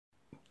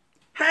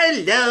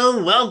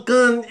Hello,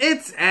 welcome.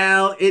 It's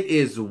Al. It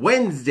is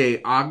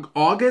Wednesday,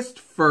 August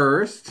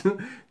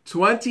 1st,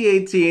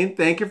 2018.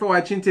 Thank you for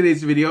watching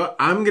today's video.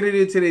 I'm going to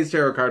do today's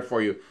tarot card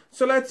for you.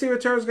 So let's see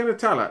what tarot's going to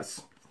tell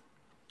us.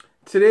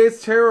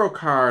 Today's tarot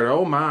card,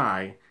 oh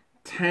my,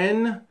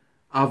 10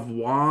 of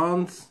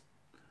Wands.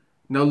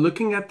 Now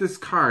looking at this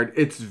card,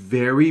 it's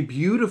very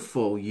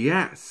beautiful,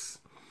 yes.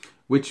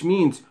 Which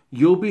means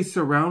you'll be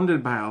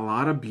surrounded by a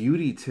lot of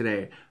beauty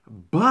today.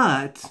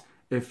 But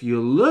if you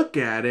look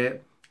at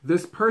it,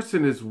 this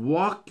person is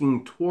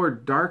walking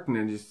toward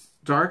darkness.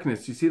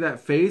 You see that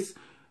face?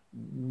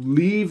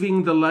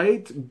 Leaving the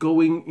light,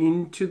 going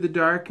into the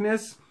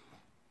darkness.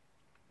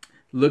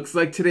 Looks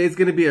like today's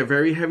going to be a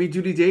very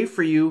heavy-duty day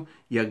for you.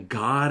 You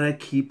gotta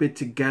keep it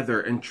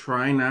together and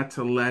try not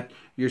to let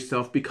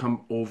yourself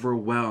become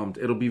overwhelmed.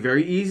 It'll be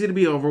very easy to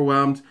be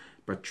overwhelmed,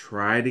 but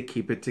try to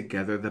keep it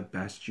together the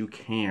best you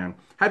can.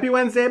 Happy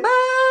Wednesday.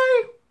 Bye!